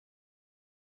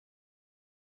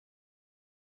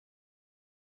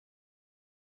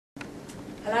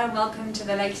Hello and welcome to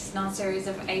the latest in our series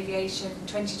of Aviation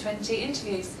 2020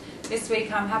 interviews. This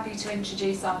week I'm happy to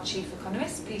introduce our Chief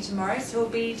Economist, Peter Morris, who will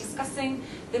be discussing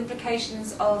the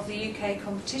implications of the UK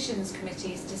Competitions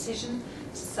Committee's decision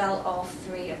to sell off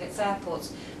 3 of its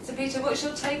airports. So Peter, what's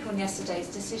your take on yesterday's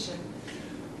decision?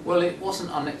 Well, it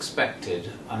wasn't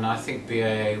unexpected, and I think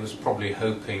BAA was probably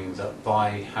hoping that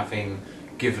by having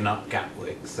given up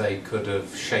Gatwick they could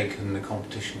have shaken the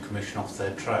Competition Commission off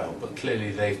their trail, but clearly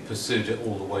they've pursued it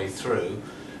all the way through,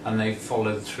 and they've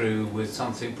followed through with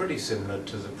something pretty similar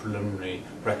to the preliminary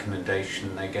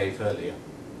recommendation they gave earlier.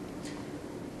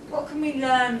 What can we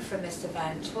learn from this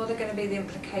event? What are going to be the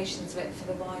implications of it for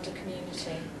the wider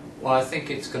community? Well, I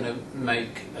think it's going to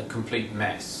make a complete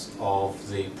mess of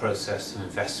the process of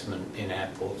investment in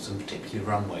airports, and particularly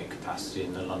runway capacity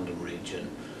in the London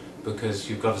region, because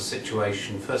you've got a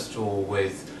situation, first of all,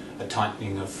 with a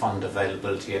tightening of fund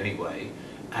availability anyway.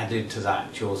 Added to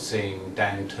that, you're seeing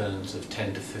downturns of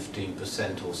 10 to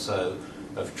 15% or so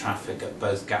of traffic at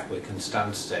both Gatwick and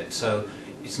Stansted. So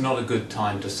it's not a good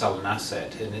time to sell an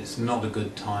asset, and it's not a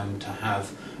good time to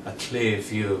have a clear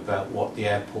view about what the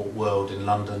airport world in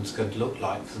London is going to look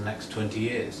like for the next 20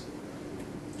 years.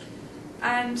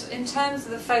 And in terms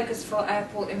of the focus for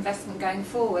airport investment going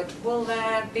forward, will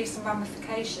there be some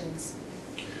ramifications?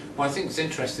 Well, I think it's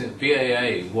interesting that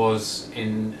BAA was,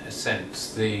 in a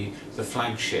sense, the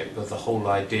flagship of the whole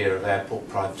idea of airport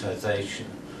privatisation,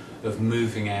 of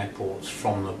moving airports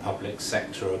from the public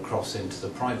sector across into the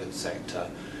private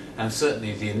sector. And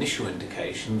certainly the initial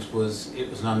indications was it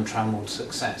was an untrammelled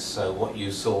success. So what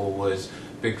you saw was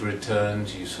big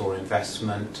returns, you saw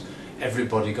investment,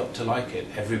 everybody got to like it,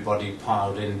 everybody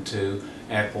piled into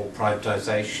airport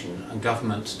privatisation, and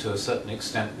governments to a certain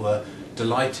extent were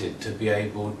delighted to be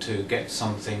able to get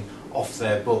something off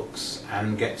their books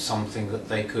and get something that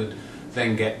they could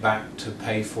then get back to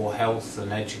pay for health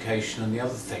and education and the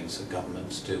other things that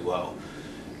governments do well.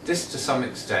 This to some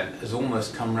extent has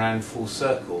almost come round full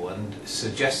circle, and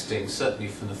suggesting, certainly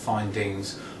from the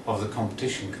findings of the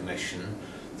Competition Commission,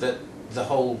 that the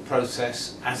whole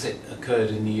process as it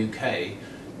occurred in the UK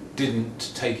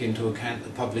didn't take into account the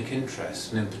public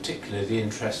interest, and in particular the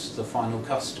interests of the final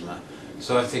customer.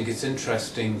 So I think it's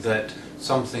interesting that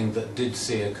something that did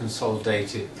see a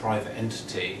consolidated private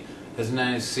entity has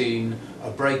now seen a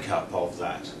breakup of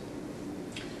that.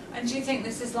 And do you think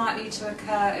this is likely to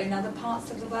occur in other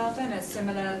parts of the world then, a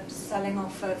similar selling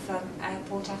off of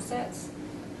airport assets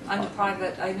under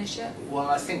private ownership? Well,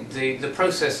 I think the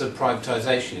process of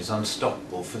privatisation is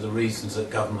unstoppable for the reasons that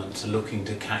governments are looking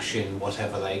to cash in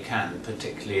whatever they can,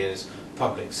 particularly as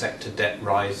public sector debt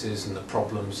rises and the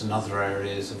problems in other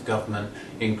areas of government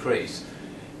increase.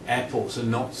 Airports are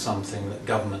not something that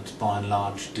governments by and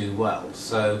large do well,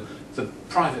 so the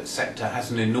private sector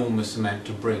has an enormous amount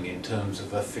to bring in terms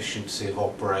of efficiency of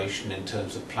operation, in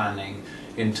terms of planning,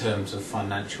 in terms of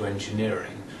financial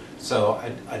engineering. So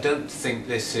I don't think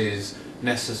this is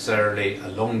necessarily a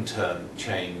long-term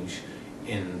change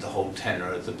in the whole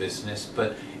tenor of the business,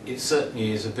 but it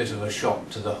certainly is a bit of a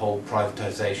shock to the whole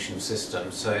privatisation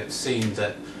system. So it seemed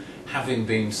that having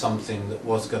been something that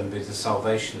was going to be the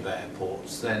salvation of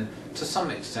airports, then to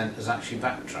some extent has actually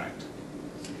backtracked.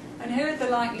 And who are the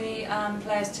likely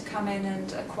players to come in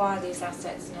and acquire these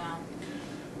assets now?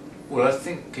 Well, I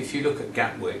think if you look at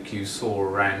Gatwick, you saw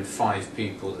around 5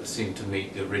 people that seemed to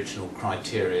meet the original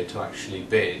criteria to actually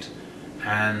bid,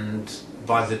 and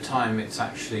by the time it's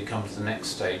actually come to the next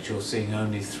stage, you're seeing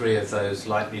only 3 of those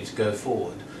likely to go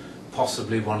forward.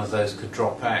 Possibly one of those could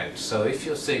drop out. So if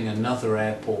you're seeing another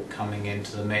airport coming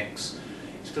into the mix,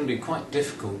 it's going to be quite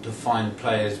difficult to find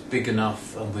players big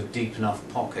enough and with deep enough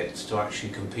pockets to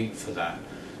actually compete for that.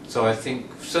 So I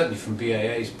think, certainly from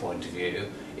BAA's point of view,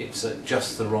 it's at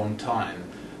just the wrong time,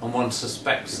 and one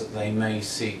suspects that they may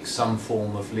seek some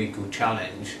form of legal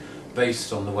challenge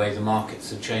based on the way the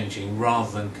markets are changing,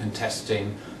 rather than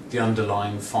contesting the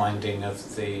underlying finding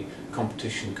of the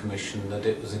Competition Commission that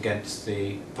it was against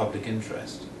the public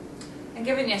interest. And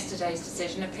given yesterday's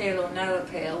decision, appeal or no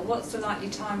appeal, what's the likely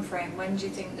time frame? When do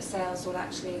you think the sales will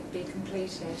actually be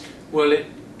completed? Well,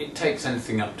 it takes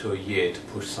anything up to a year to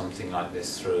push something like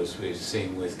this through, as we've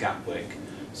seen with Gatwick.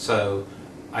 So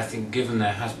I think given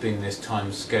there has been this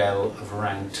time scale of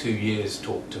around 2 years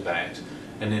talked about,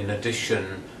 and in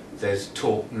addition there's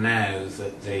talk now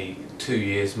that the 2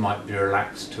 years might be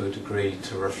relaxed to a degree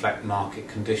to reflect market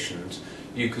conditions,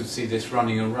 you could see this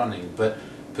running and running, but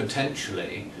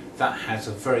potentially that has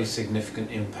a very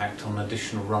significant impact on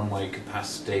additional runway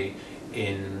capacity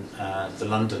in the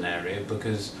London area,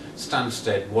 because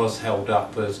Stansted was held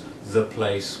up as the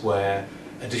place where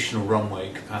additional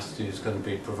runway capacity is going to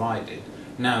be provided.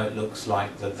 Now it looks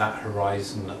like that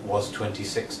horizon that was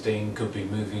 2016 could be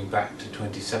moving back to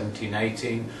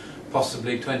 2017-18,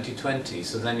 possibly 2020.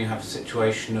 So then you have a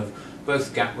situation of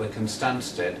both Gatwick and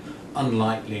Stansted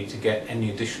unlikely to get any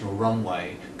additional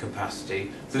runway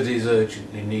capacity that is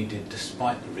urgently needed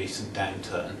despite the recent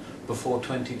downturn before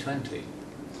 2020.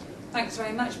 Thanks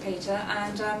very much, Peter,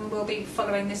 and we'll be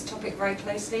following this topic very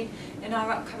closely in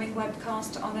our upcoming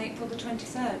webcast on April the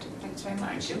 23rd. Thanks very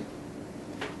much. Thank you.